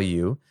to tell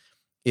you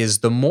is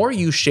the more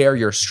you share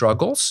your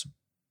struggles,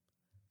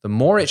 the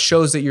more it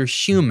shows that you're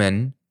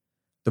human.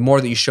 The more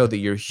that you show that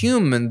you're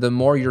human, the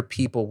more your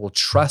people will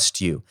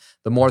trust you.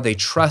 The more they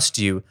trust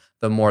you,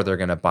 the more they're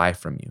going to buy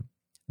from you.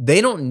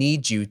 They don't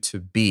need you to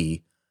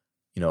be,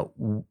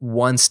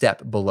 one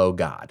step below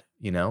God,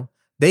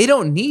 They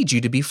don't need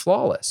you to be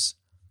flawless.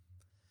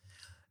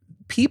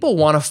 People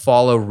want to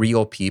follow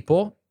real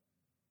people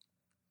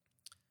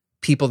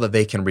that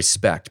they can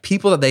respect,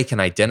 people that they can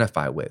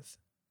identify with.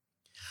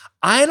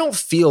 I don't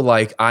feel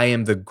like I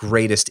am the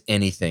greatest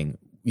anything,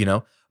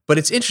 but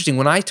it's interesting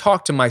when I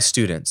talk to my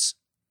students,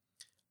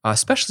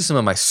 especially some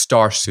of my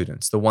star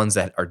students, the ones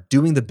that are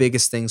doing the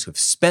biggest things, who've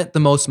spent the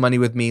most money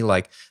with me,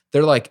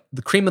 they're like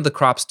the cream of the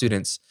crop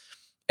students.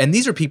 And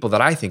these are people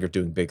that I think are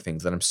doing big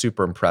things that I'm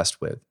super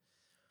impressed with.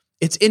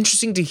 It's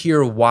interesting to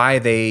hear why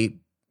they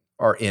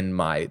are in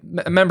my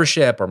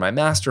membership or my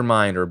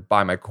mastermind or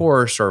buy my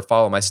course or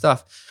follow my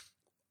stuff.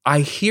 I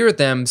hear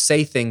them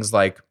say things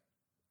like,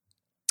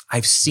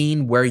 I've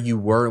seen where you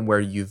were and where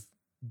you've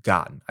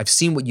gotten. I've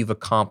seen what you've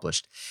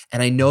accomplished.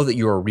 And I know that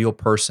you're a real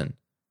person.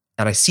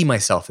 And I see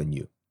myself in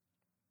you.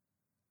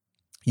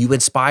 You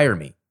inspire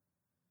me.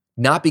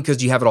 Not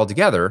because you have it all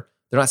together.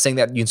 They're not saying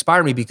that. You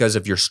inspire me because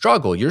of your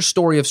struggle, your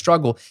story of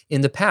struggle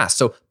in the past.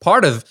 So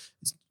part of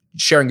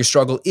sharing your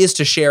struggle is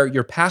to share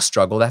your past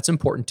struggle. That's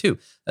important too.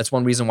 That's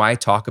one reason why I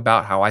talk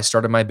about how I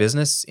started my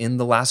business in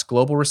the last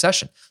global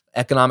recession,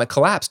 economic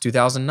collapse,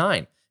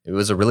 2009. It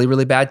was a really,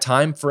 really bad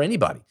time for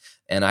anybody.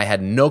 And I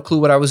had no clue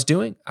what I was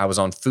doing. I was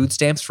on food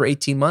stamps for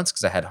 18 months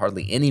because I had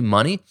hardly any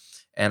money.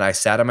 And I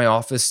sat in my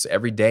office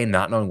every day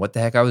not knowing what the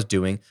heck I was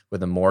doing,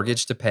 with a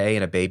mortgage to pay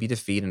and a baby to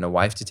feed and a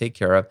wife to take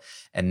care of,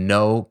 and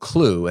no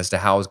clue as to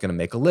how I was going to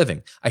make a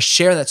living. I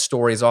share that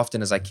story as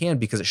often as I can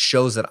because it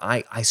shows that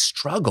I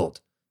struggled.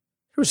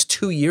 There was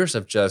 2 years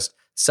of just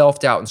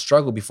self-doubt and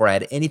struggle before I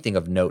had anything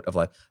of note of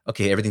like,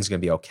 okay, everything's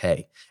going to be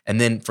okay. And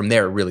then from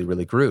there, it really,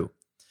 really grew.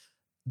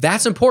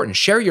 That's important.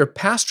 Share your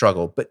past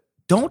struggle, but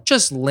don't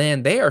just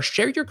land there.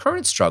 Share your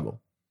current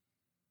struggle.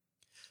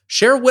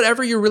 Share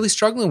whatever you're really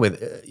struggling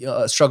with,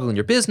 struggle in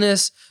your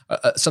business,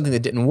 something that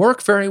didn't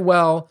work very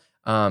well.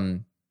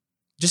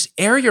 Just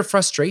air your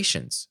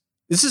frustrations.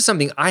 This is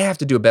something I have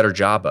to do a better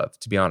job of,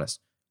 to be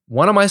honest.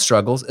 One of my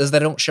struggles is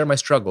that I don't share my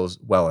struggles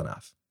well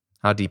enough.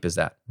 How deep is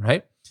that,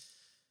 right?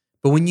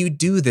 But when you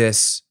do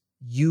this,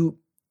 you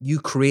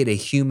create a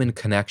human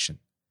connection.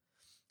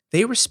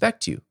 They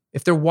respect you.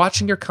 If they're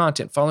watching your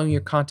content, following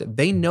your content,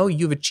 they know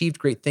you've achieved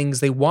great things.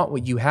 They want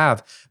what you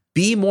have.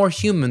 Be more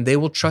human. They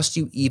will trust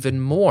you even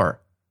more.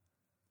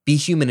 Be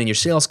human in your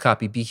sales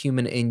copy. Be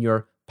human in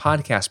your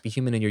podcast. Be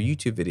human in your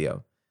YouTube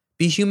video.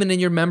 Be human in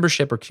your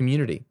membership or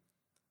community.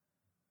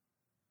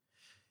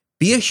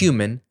 Be a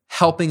human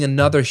helping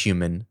another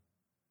human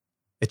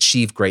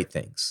achieve great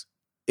things.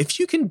 If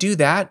you can do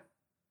that,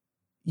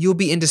 you'll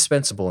be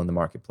indispensable in the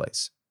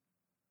marketplace.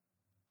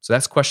 So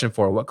that's question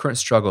 4. What current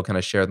struggle can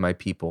I share with my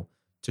people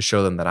to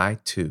show them that I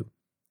too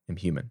am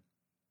human?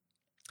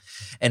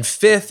 And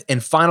 5th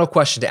and final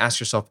question to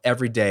ask yourself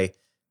every day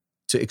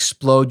to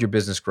explode your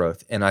business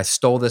growth. And I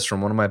stole this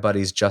from one of my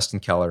buddies, Justin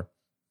Keller.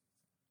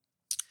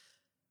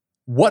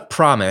 What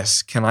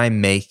promise can I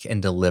make and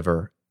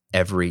deliver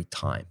every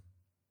time?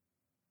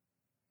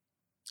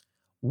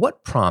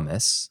 What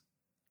promise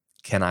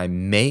can I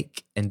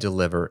make and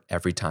deliver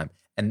every time?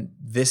 And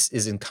this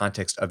is in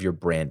context of your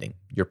branding,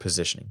 your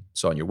positioning.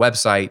 So on your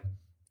website,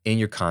 in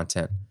your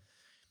content,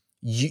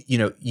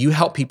 you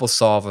help people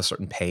solve a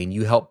certain pain.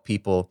 You help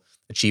people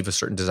achieve a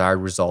certain desired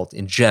result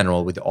in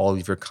general with all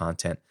of your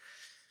content.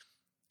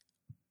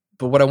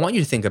 But what I want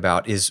you to think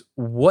about is,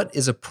 what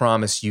is a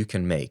promise you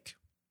can make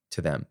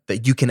to them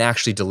that you can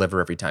actually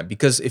deliver every time?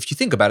 Because if you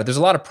think about it, there's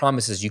a lot of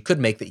promises you could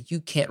make that you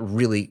can't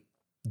really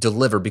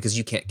deliver because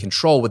you can't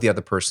control what the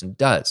other person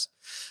does.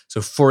 So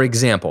for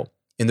example,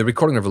 in the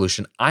recording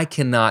revolution, I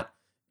cannot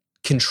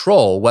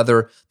control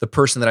whether the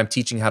person that I'm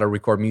teaching how to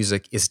record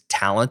music is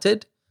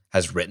talented,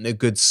 has written a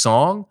good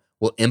song,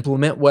 will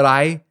implement what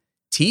I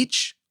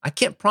teach. I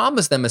can't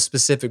promise them a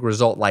specific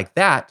result like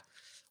that,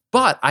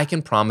 but I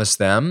can promise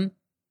them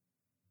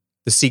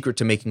the secret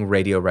to making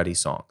radio-ready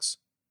songs.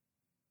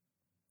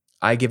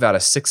 I give out a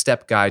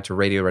 6-step guide to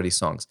radio-ready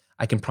songs.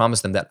 I can promise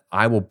them that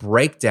I will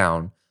break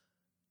down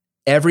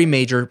every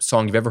major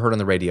song you've ever heard on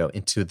the radio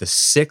into the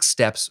 6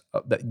 steps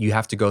that you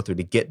have to go through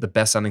to get the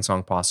best sounding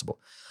song possible.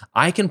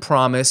 I can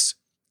promise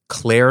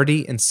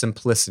clarity and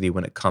simplicity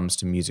when it comes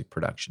to music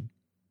production.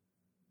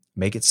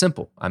 Make it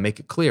simple. I make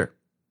it clear.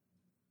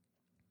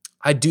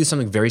 I do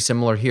something very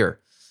similar here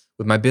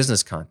with my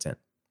business content.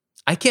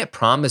 I can't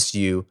promise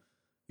you'll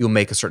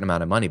make a certain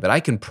amount of money, but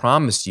I can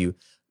promise you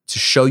to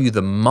show you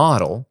the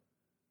model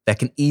that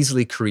can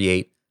easily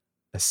create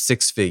a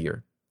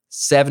 6-figure,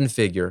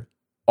 7-figure,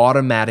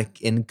 automatic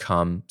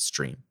income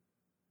stream.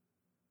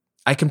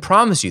 I can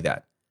promise you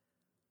that.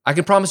 I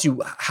can promise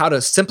you how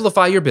to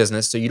simplify your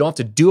business so you don't have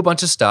to do a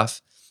bunch of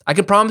stuff. I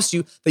can promise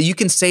you that you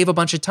can save a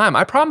bunch of time.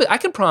 I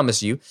can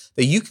promise you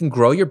that you can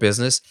grow your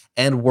business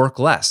and work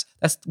less.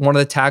 That's one of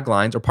the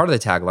taglines, or part of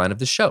the tagline of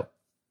the show,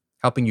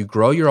 helping you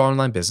grow your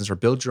online business or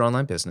build your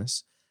online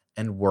business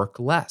and work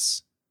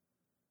less.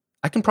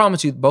 I can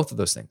promise you both of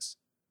those things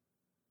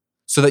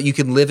so that you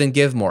can live and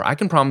give more. I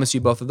can promise you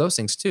both of those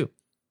things too.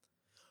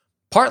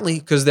 Partly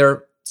because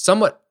they're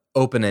somewhat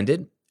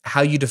open-ended.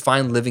 How you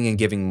define living and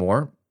giving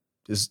more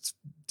is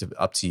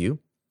up to you.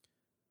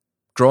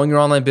 Growing your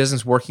online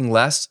business, working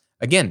less.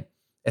 Again,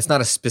 it's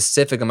not a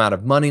specific amount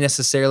of money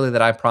necessarily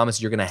that I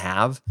promise you're going to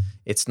have.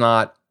 It's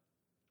not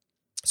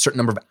a certain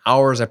number of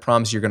hours I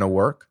promise you're going to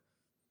work.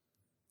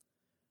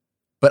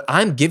 But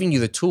I'm giving you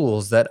the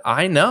tools that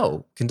I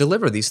know can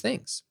deliver these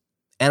things.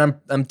 And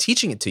I'm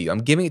teaching it to you. I'm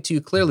giving it to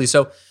you clearly.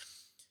 So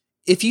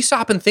if you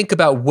stop and think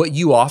about what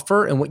you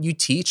offer and what you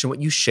teach and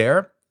what you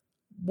share,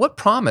 what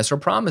promise or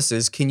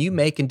promises can you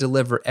make and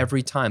deliver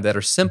every time that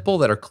are simple,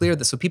 that are clear,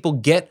 that so people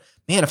get,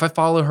 man, if I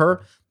follow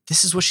her,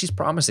 this is what she's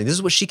promising. This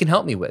is what she can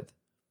help me with.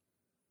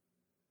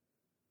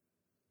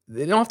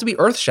 They don't have to be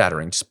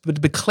earth-shattering,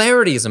 but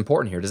clarity is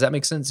important here. Does that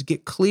make sense?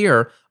 Get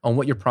clear on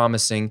what you're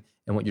promising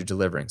and what you're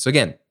delivering. So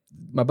again,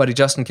 my buddy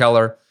Justin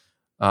Keller,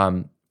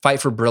 Fight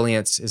for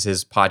Brilliance is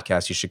his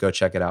podcast. You should go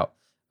check it out.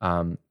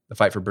 The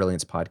Fight for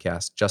Brilliance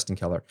podcast, Justin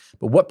Keller.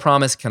 But what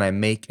promise can I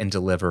make and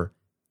deliver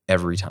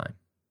every time?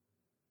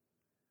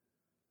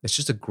 It's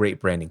just a great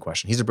branding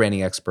question. He's a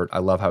branding expert. I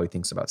love how he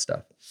thinks about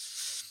stuff.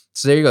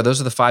 So there you go.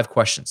 Those are the 5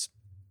 questions.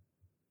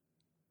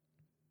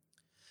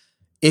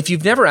 If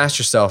you've never asked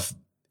yourself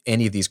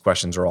any of these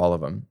questions or all of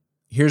them,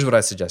 here's what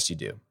I suggest you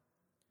do.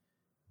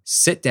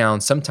 Sit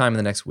down sometime in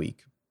the next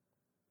week.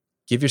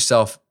 Give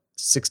yourself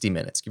 60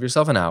 minutes. Give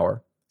yourself an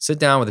hour. Sit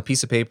down with a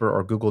piece of paper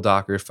or Google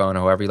Doc or your phone,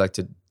 or however you like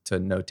to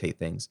notate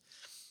things,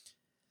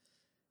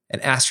 and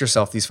ask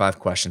yourself these 5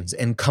 questions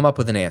and come up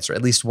with an answer,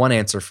 at least one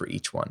answer for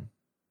each one.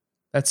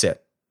 That's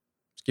it.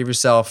 Just give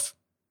yourself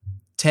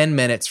 10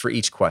 minutes for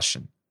each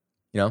question.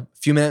 A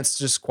few minutes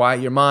to just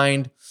quiet your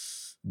mind,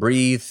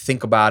 breathe,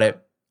 think about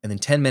it, and then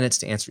 10 minutes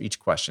to answer each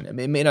question.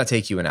 It may not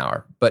take you an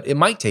hour, but it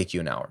might take you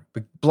an hour.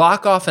 But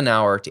block off an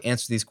hour to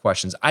answer these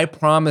questions. I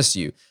promise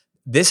you,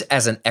 this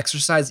as an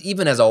exercise,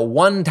 even as a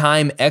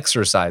one-time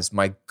exercise,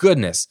 my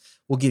goodness,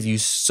 will give you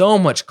so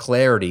much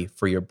clarity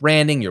for your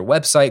branding, your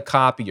website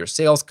copy, your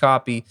sales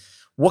copy,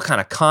 what kind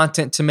of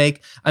content to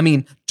make. I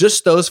mean,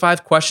 just those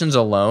 5 questions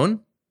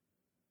alone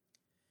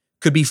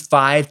could be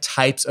 5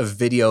 types of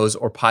videos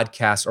or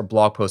podcasts or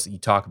blog posts that you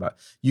talk about.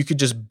 You could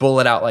just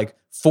bullet out like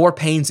 4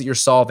 pains that you're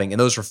solving, and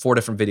those are 4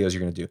 different videos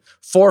you're going to do.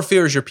 4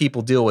 fears your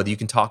people deal with. You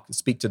can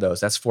speak to those.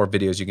 That's 4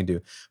 videos you can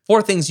do.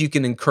 4 things you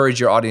can encourage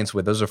your audience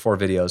with. Those are 4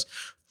 videos.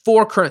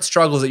 4 current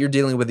struggles that you're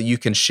dealing with that you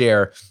can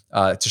share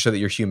to show that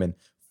you're human.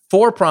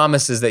 4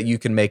 promises that you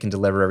can make and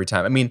deliver every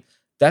time. I mean,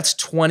 that's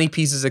 20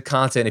 pieces of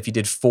content. If you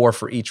did 4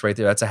 for each right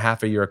there, that's a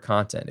half a year of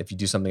content if you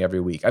do something every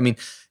week. I mean,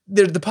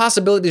 the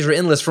possibilities are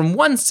endless from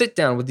one sit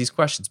down with these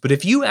questions. But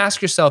if you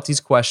ask yourself these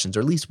questions,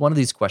 or at least one of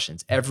these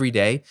questions every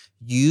day,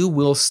 you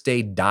will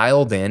stay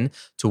dialed in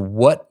to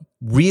what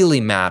really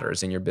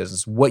matters in your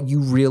business, what you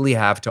really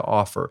have to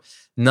offer.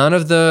 None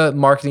of the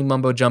marketing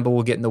mumbo jumbo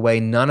will get in the way.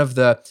 None of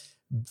the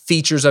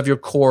features of your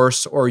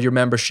course or your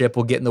membership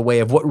will get in the way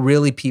of what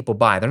really people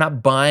buy. They're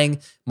not buying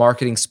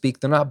marketing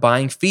speak. They're not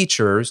buying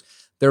features.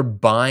 They're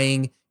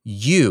buying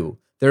you.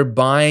 They're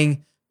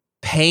buying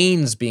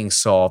pains being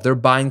solved. They're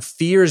buying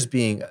fears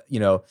being,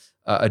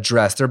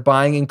 addressed. They're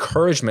buying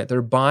encouragement.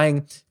 They're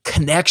buying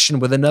connection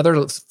with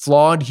another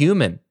flawed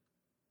human.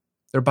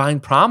 They're buying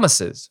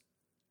promises.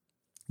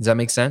 Does that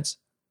make sense?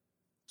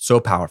 So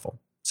powerful.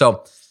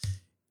 So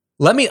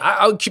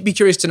I'll be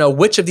curious to know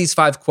which of these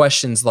 5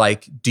 questions,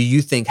 do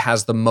you think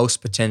has the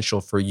most potential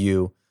for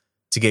you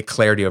to get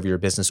clarity over your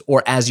business,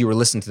 or as you were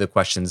listening to the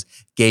questions,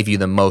 gave you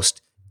the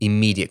most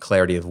immediate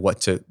clarity of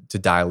what to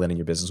dial in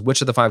your business?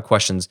 Which of the 5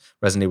 questions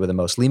resonate with the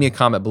most? Leave me a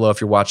comment below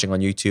if you're watching on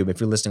YouTube. If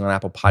you're listening on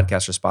Apple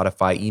Podcasts or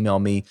Spotify, email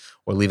me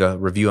or leave a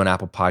review on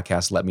Apple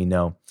Podcasts. Let me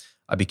know.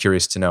 I'd be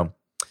curious to know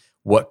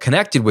what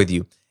connected with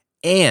you.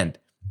 And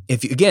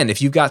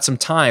if you've got some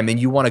time and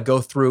you want to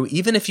go through,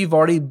 even if you've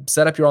already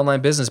set up your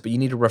online business, but you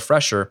need a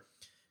refresher,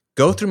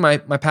 go through my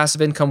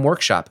passive income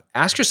workshop.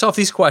 Ask yourself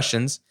these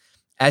questions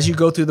as you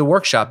go through the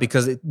workshop,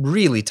 because it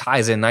really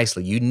ties in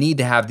nicely. You need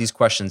to have these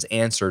questions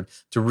answered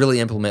to really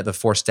implement the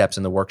 4 steps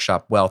in the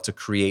workshop well to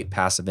create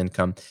passive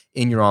income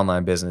in your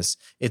online business.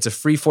 It's a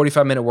free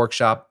 45-minute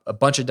workshop, a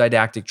bunch of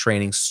didactic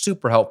training,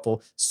 super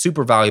helpful,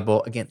 super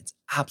valuable. Again, it's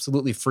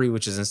absolutely free,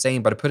 which is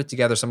insane, but I put it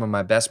together, some of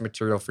my best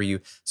material for you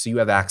so you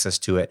have access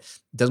to it.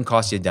 It doesn't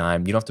cost you a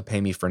dime. You don't have to pay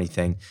me for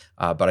anything,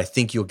 but I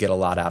think you'll get a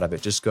lot out of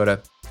it. Just go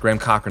to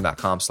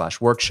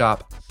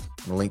grahamcochrane.com/workshop. I'm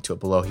going to link to it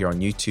below here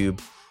on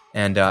YouTube.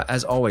 And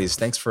as always,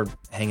 thanks for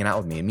hanging out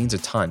with me. It means a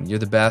ton. You're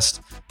the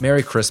best.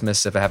 Merry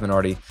Christmas if I haven't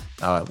already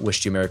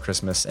wished you Merry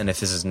Christmas. And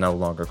if this is no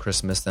longer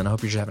Christmas, then I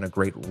hope you're just having a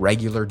great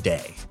regular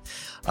day.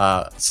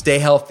 Stay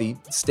healthy,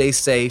 stay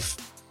safe,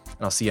 and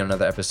I'll see you on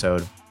another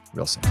episode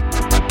real soon.